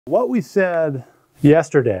What we said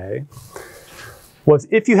yesterday was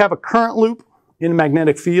if you have a current loop in a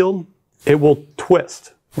magnetic field, it will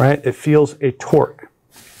twist, right? It feels a torque.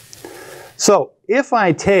 So if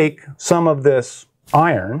I take some of this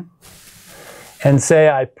iron and say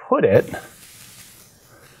I put it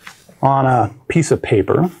on a piece of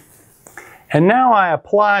paper, and now I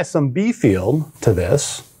apply some B field to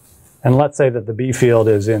this, and let's say that the B field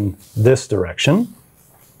is in this direction.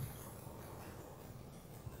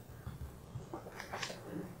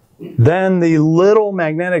 Then the little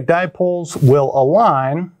magnetic dipoles will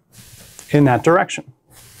align in that direction.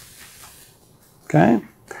 Okay?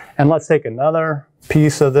 And let's take another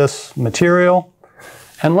piece of this material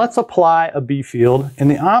and let's apply a B field in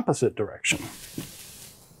the opposite direction.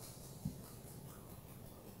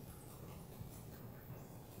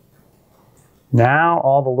 Now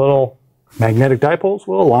all the little magnetic dipoles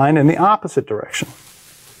will align in the opposite direction.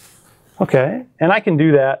 Okay, and I can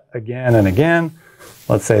do that again and again.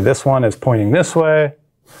 Let's say this one is pointing this way,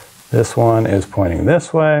 this one is pointing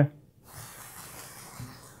this way,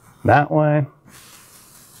 that way,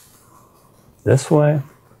 this way.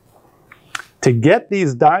 To get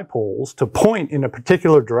these dipoles to point in a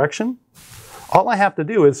particular direction, all I have to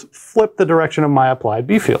do is flip the direction of my applied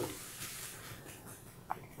B field.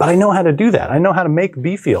 But I know how to do that. I know how to make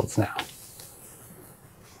B fields now.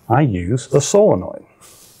 I use a solenoid.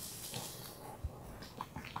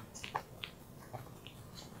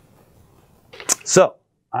 So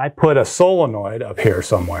I put a solenoid up here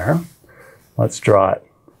somewhere. Let's draw it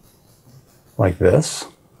like this.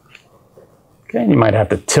 Okay, and you might have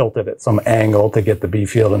to tilt it at some angle to get the B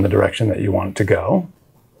field in the direction that you want it to go.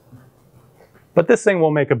 But this thing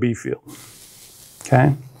will make a B field.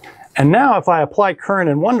 Okay? And now if I apply current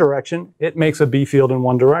in one direction, it makes a B field in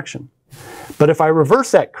one direction. But if I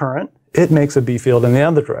reverse that current, it makes a B field in the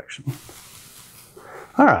other direction.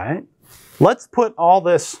 All right, let's put all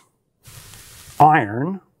this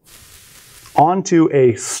iron onto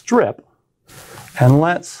a strip and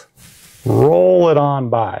let's roll it on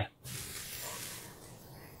by.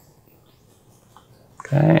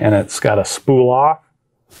 Okay, and it's got a spool off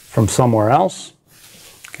from somewhere else.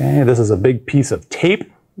 Okay, this is a big piece of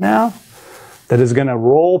tape now that is going to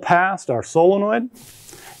roll past our solenoid,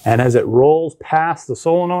 and as it rolls past the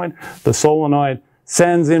solenoid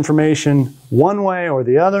sends information one way or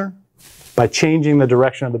the other by changing the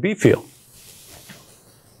direction of the B field.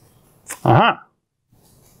 Aha!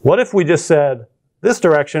 What if we just said this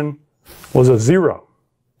direction was a 0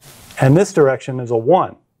 and this direction is a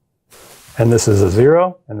 1, and this is a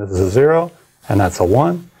 0 and this is a 0 and that's a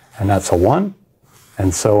 1 and that's a 1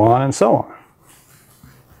 and so on and so on.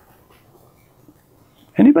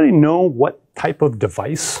 Anybody know what type of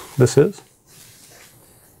device this is?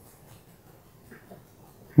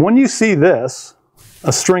 When you see this,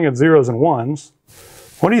 a string of 0s and 1s,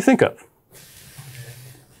 what do you think of?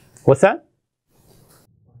 What's that?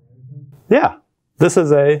 Yeah, this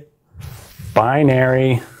is a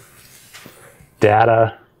binary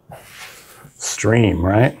data stream,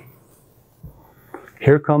 right?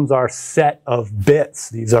 Here comes our set of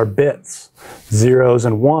bits. These are bits, 0s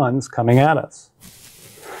and 1s coming at us.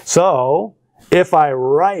 So if I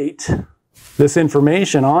write this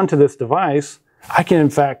information onto this device, I can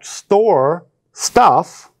in fact store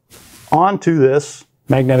stuff onto this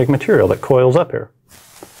magnetic material that coils up here.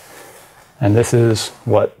 And this is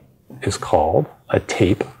what is called a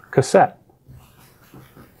tape cassette.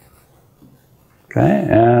 Okay,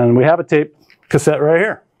 and we have a tape cassette right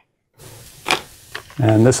here.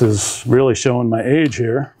 And this is really showing my age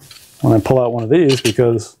here when I pull out one of these,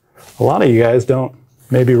 because a lot of you guys don't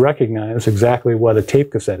maybe recognize exactly what a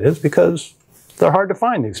tape cassette is because they're hard to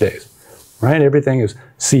find these days, right? Everything is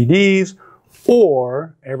CDs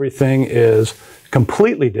or everything is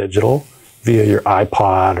completely digital via your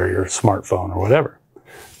iPod or your smartphone or whatever.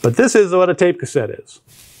 But this is what a tape cassette is.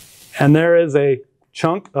 And there is a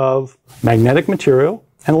chunk of magnetic material,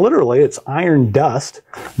 and literally it's iron dust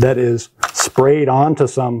that is sprayed onto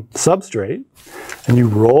some substrate, and you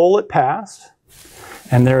roll it past,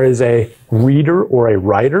 and there is a reader or a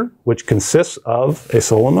writer, which consists of a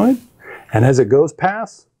solenoid, and as it goes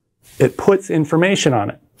past, it puts information on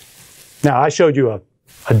it. Now, I showed you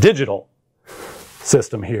a digital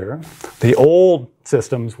system here. The old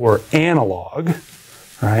systems were analog,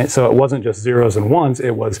 right? So it wasn't just 0s and 1s,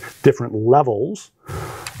 it was different levels.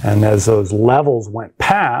 And as those levels went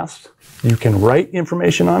past, you can write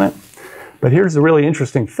information on it. But here's the really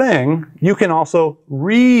interesting thing. You can also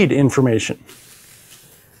read information.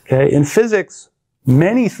 Okay? In physics,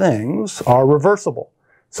 many things are reversible.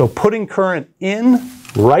 So putting current in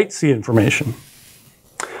writes the information.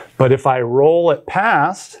 But if I roll it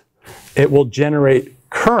past, it will generate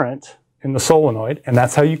current in the solenoid, and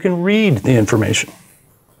that's how you can read the information.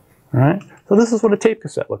 All right? So this is what a tape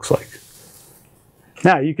cassette looks like.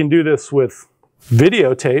 Now, you can do this with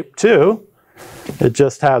videotape too. It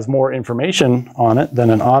just has more information on it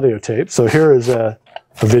than an audio tape. So here is a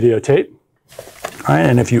videotape. All right,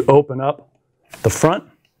 and if you open up the front,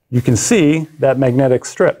 you can see that magnetic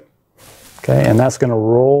strip. Okay, and that's going to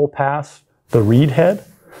roll past the read head,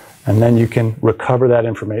 and then you can recover that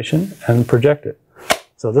information and project it.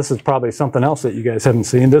 So this is probably something else that you guys haven't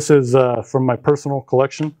seen. This is from my personal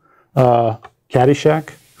collection,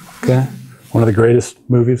 Caddyshack. Okay, one of the greatest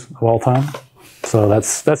movies of all time. So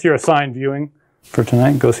that's your assigned viewing for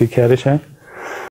tonight. Go see Caddyshack.